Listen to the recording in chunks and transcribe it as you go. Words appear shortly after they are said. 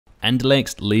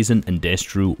Andilex, Laizen and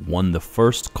Destru won the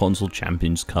first console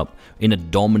Champions Cup in a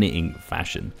dominating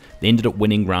fashion. They ended up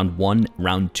winning round 1,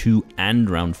 round 2 and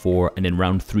round 4, and in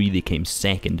round 3 they came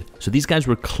second. So these guys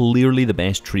were clearly the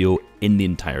best trio in the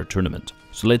entire tournament.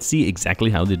 So let's see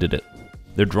exactly how they did it.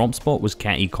 Their drop spot was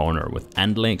Catty Corner, with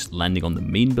Andilex landing on the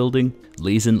main building,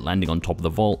 Laizen landing on top of the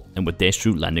vault, and with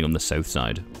Destru landing on the south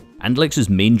side. Andilex's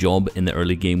main job in the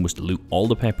early game was to loot all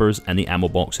the peppers and the ammo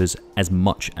boxes as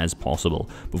much as possible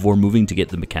before moving to get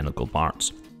the mechanical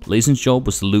parts. Laizen's job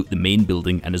was to loot the main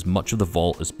building and as much of the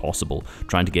vault as possible,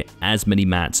 trying to get as many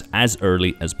mats as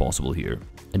early as possible here.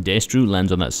 And Destru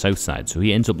lands on that south side, so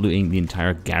he ends up looting the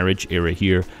entire garage area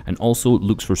here and also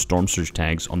looks for storm surge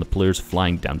tags on the players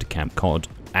flying down to Camp Cod.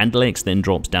 Andilex then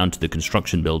drops down to the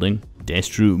construction building,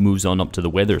 Destru moves on up to the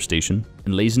weather station,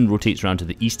 and Laizen rotates around to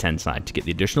the east hand side to get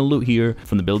the additional loot here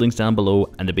from the buildings down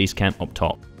below and the base camp up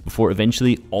top, before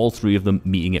eventually all three of them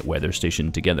meeting at weather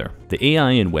station together. The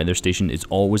AI in weather station is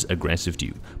always aggressive to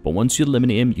you, but once you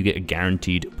eliminate him you get a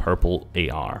guaranteed purple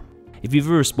AR. If you've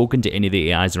ever spoken to any of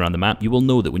the AIs around the map, you will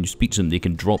know that when you speak to them they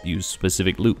can drop you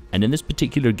specific loot, and in this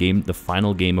particular game, the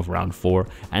final game of round 4,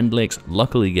 Andilex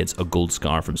luckily gets a gold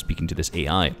scar from speaking to this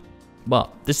AI.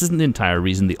 But this isn't the entire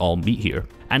reason they all meet here.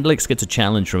 Andilex gets a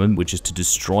challenge from him, which is to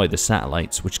destroy the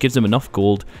satellites, which gives him enough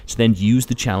gold to then use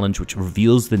the challenge, which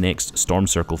reveals the next storm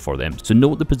circle for them. So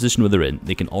note the position where they're in,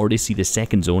 they can already see the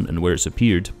second zone and where it's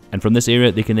appeared, and from this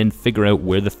area they can then figure out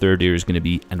where the third area is going to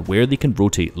be and where they can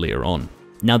rotate later on.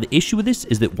 Now the issue with this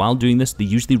is that while doing this, they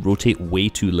usually rotate way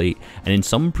too late, and in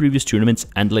some previous tournaments,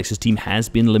 Andilex's team has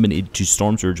been limited to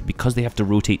Storm Surge because they have to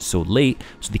rotate so late,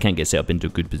 so they can't get set up into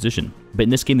a good position. But in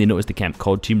this game, they noticed the Camp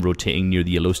Cod team rotating near the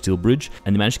yellow steel bridge,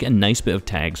 and they managed to get a nice bit of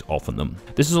tags off on them.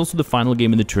 This is also the final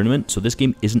game in the tournament, so this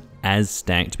game isn't as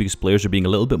stacked because players are being a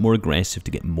little bit more aggressive to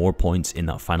get more points in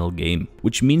that final game,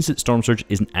 which means that Storm Surge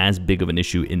isn't as big of an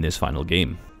issue in this final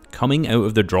game. Coming out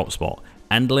of their drop spot,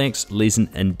 Andilex, Laizen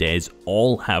and Dez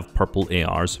all have purple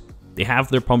ARs. They have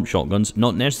their pump shotguns,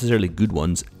 not necessarily good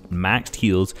ones, maxed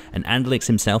heals, and Andilex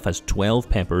himself has 12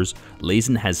 peppers,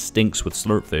 Laizen has stinks with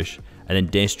slurpfish, and then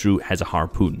Destru has a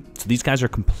harpoon. So these guys are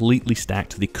completely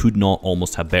stacked, they could not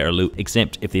almost have better loot,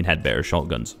 except if they'd had better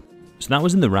shotguns. So that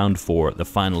was in the round 4, the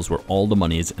finals where all the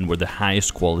money is and where the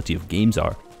highest quality of games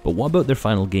are. But what about their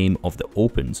final game of the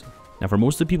opens? Now for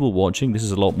most of the people watching, this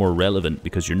is a lot more relevant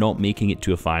because you're not making it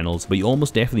to a finals, but you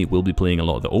almost definitely will be playing a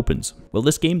lot of the opens. Well,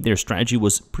 this game, their strategy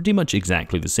was pretty much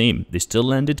exactly the same. They still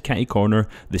landed Catty Corner,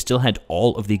 they still had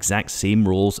all of the exact same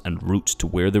roles and routes to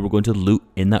where they were going to loot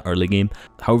in that early game.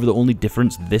 However, the only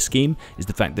difference this game is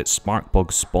the fact that spark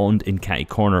bugs spawned in Catty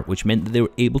Corner, which meant that they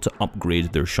were able to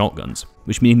upgrade their shotguns,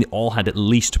 which meaning they all had at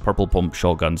least purple pump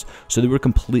shotguns, so they were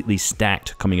completely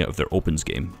stacked coming out of their opens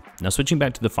game. Now switching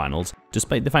back to the finals,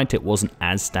 despite the fact it wasn't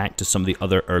as stacked as some of the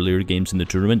other earlier games in the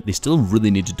tournament, they still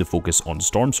really needed to focus on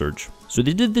Storm Surge. So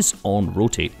they did this on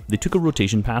Rotate. They took a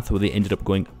rotation path where they ended up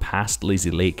going past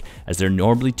Lazy Lake, as there are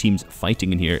normally teams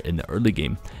fighting in here in the early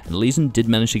game, and Laizen did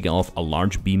manage to get off a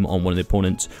large beam on one of the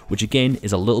opponents, which again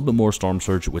is a little bit more Storm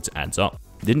Surge, which adds up.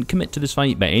 They didn't commit to this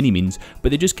fight by any means, but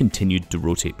they just continued to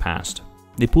rotate past.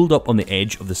 They pulled up on the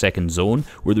edge of the second zone,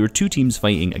 where there were two teams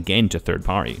fighting again to third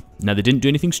party. Now they didn't do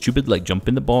anything stupid like jump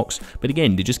in the box, but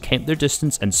again they just kept their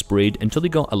distance and sprayed until they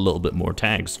got a little bit more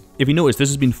tags. If you notice, this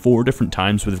has been 4 different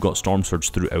times where they've got Storm Surge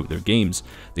throughout their games.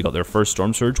 They got their first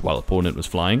Storm Surge while opponent was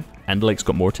flying, Andilex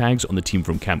got more tags on the team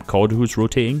from Camp Cod who was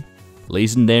rotating,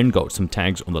 Laizen then got some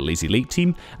tags on the Lazy Lake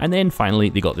team, and then finally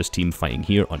they got this team fighting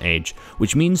here on edge,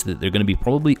 which means that they're going to be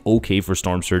probably okay for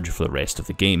Storm Surge for the rest of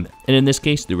the game, and in this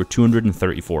case they were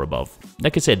 234 above.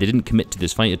 Like I said, they didn't commit to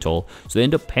this fight at all, so they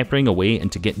end up peppering away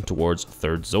into getting towards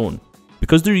third zone.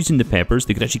 Because they're using the peppers,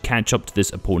 they could actually catch up to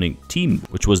this opponent team,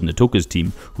 which was Natoka's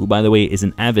team, who by the way is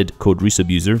an avid code Reisshub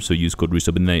user, so use code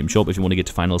Reisshub in the item shop if you want to get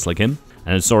to finals like him.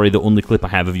 And I'm sorry, the only clip I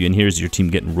have of you in here is your team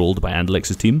getting rolled by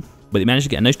Andilex's team. But they managed to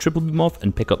get a nice triple beam off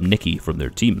and pick up Nikki from their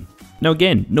team. Now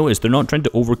again, notice they're not trying to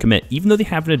overcommit. Even though they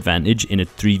have an advantage in a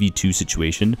 3v2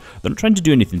 situation, they're not trying to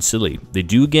do anything silly. They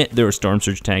do get their Storm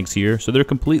Surge tags here, so they're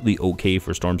completely okay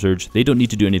for Storm Surge. They don't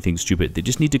need to do anything stupid, they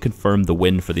just need to confirm the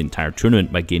win for the entire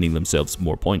tournament by gaining themselves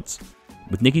more points.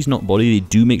 With Nikki's not body, they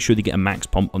do make sure they get a max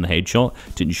pump on the headshot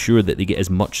to ensure that they get as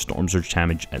much Storm Surge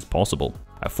damage as possible.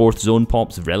 A 4th zone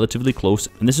pops relatively close,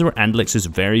 and this is where Andilex's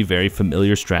very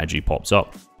familiar strategy pops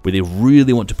up, where they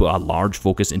really want to put a large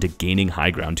focus into gaining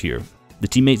high ground here. The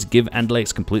teammates give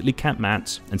Andilex completely capped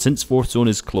mats, and since 4th zone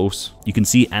is close, you can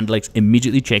see Andilex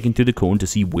immediately checking through the cone to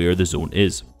see where the zone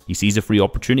is. He sees a free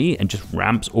opportunity and just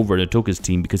ramps over Atoka's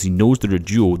team because he knows they're a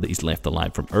duo that he's left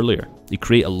alive from earlier. They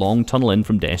create a long tunnel in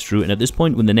from Destru, and at this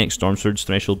point when the next Storm Surge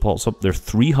threshold pops up, they're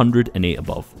 308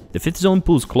 above. The 5th zone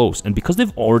pulls close, and because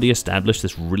they've already established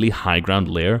this really high ground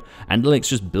layer, Andilex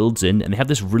just builds in and they have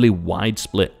this really wide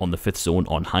split on the 5th zone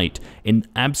on height in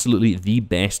absolutely the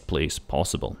best place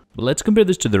possible. But let's compare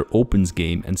this to their opens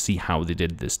game and see how they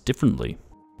did this differently.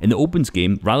 In the opens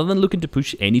game, rather than looking to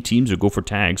push any teams or go for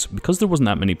tags, because there wasn't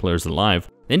that many players alive,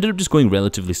 they ended up just going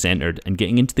relatively centered and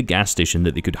getting into the gas station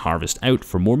that they could harvest out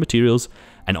for more materials,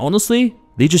 and honestly,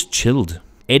 they just chilled.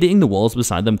 Editing the walls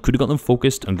beside them could have got them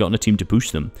focused and gotten a team to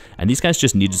push them, and these guys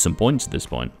just needed some points at this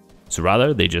point. So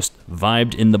rather, they just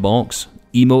vibed in the box,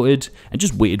 emoted, and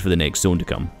just waited for the next zone to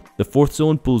come. The 4th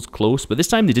zone pulls close, but this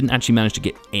time they didn't actually manage to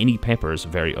get any peppers,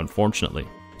 very unfortunately.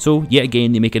 So yet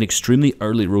again, they make an extremely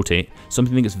early rotate,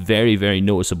 something that's very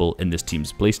noticeable in this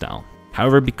team's playstyle.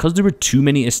 However, because there were too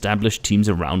many established teams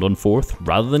around on 4th,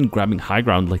 rather than grabbing high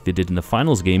ground like they did in the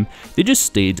finals game, they just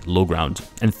stayed low ground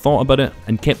and thought about it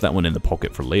and kept that one in the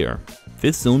pocket for later.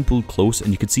 5th zone pulled close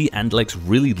and you could see Andilex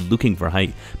really looking for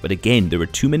height, but again, there were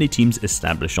too many teams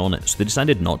established on it, so they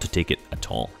decided not to take it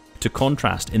at all. To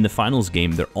contrast, in the finals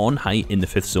game, they're on height in the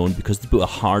 5th zone because they put a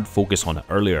hard focus on it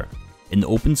earlier. In the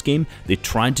opens game, they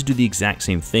tried to do the exact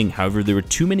same thing, however there were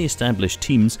too many established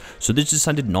teams, so they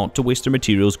decided not to waste their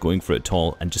materials going for it at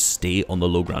all and just stay on the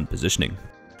low ground positioning.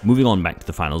 Moving on back to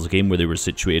the finals game where they were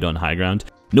situated on high ground,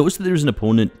 notice that there's an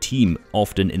opponent team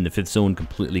often in the 5th zone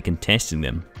completely contesting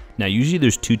them. Now usually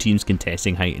there's 2 teams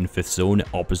contesting height in 5th zone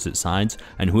at opposite sides,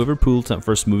 and whoever pulls that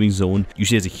first moving zone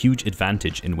usually has a huge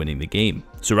advantage in winning the game.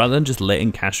 So rather than just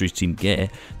letting Caster's team get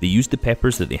it, they used the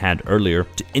peppers that they had earlier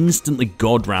to instantly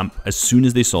god ramp as soon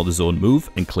as they saw the zone move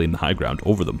and claim the high ground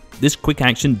over them. This quick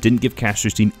action didn't give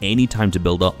Caster's team any time to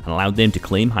build up and allowed them to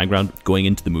claim high ground going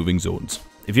into the moving zones.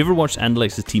 If you ever watched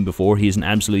Andilex's team before, he is an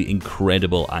absolutely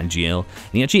incredible IGL,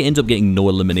 and he actually ends up getting no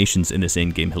eliminations in this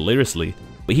endgame hilariously.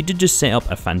 But he did just set up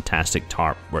a fantastic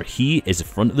tarp, where he is in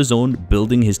front of the zone,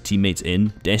 building his teammates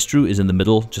in, Destru is in the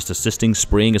middle, just assisting,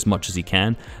 spraying as much as he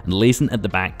can, and Laizen at the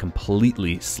back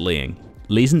completely slaying.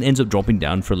 Laizen ends up dropping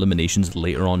down for eliminations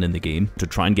later on in the game to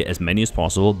try and get as many as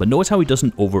possible, but notice how he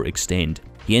doesn't overextend.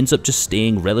 He ends up just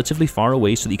staying relatively far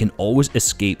away so that he can always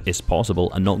escape as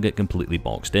possible and not get completely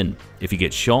boxed in. If he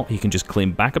gets shot, he can just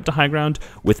claim back up to high ground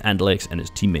with Andilex and his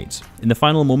teammates. In the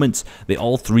final moments, they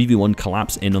all 3v1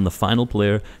 collapse in on the final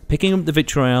player, picking up the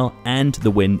victory royale and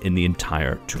the win in the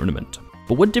entire tournament.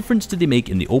 But what difference did they make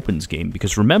in the opens game?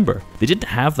 Because remember, they didn't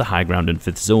have the high ground in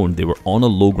 5th zone, they were on a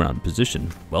low ground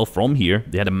position. Well, from here,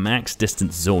 they had a max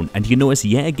distance zone, and you can notice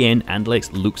yet again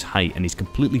Andilex looks high and he's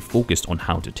completely focused on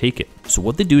how to take it. So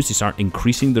what they do is they start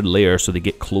increasing their layer so they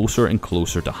get closer and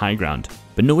closer to high ground.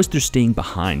 But notice they're staying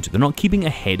behind, they're not keeping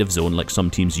ahead of zone like some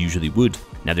teams usually would.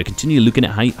 Now they continue looking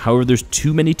at height, however there's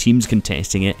too many teams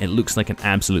contesting it, it looks like an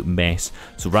absolute mess.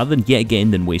 So rather than yet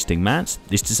again than wasting mats,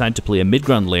 they decide to play a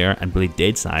mid-ground layer and play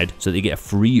dead side so they get a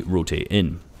free rotate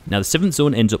in. Now the 7th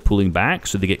zone ends up pulling back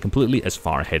so they get completely as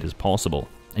far ahead as possible.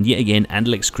 And yet again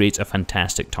Andilex creates a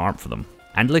fantastic tarp for them.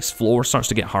 Andilex's floor starts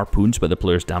to get harpooned by the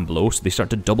players down below, so they start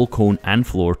to double cone and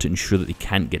floor to ensure that they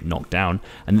can't get knocked down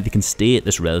and that they can stay at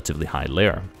this relatively high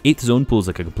layer. 8th zone pulls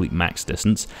like a complete max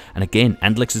distance, and again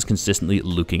Andilex is consistently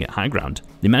looking at high ground.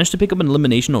 They manage to pick up an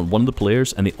elimination on one of the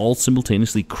players and they all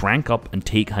simultaneously crank up and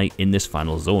take height in this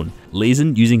final zone,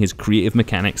 Laizen using his creative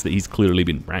mechanics that he's clearly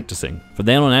been practicing. From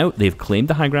then on out, they've claimed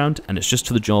the high ground and it's just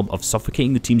to the job of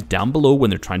suffocating the teams down below when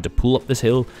they're trying to pull up this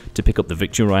hill to pick up the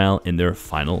victory royale in their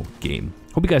final game.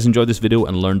 Hope you guys enjoyed this video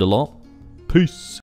and learned a lot. Peace!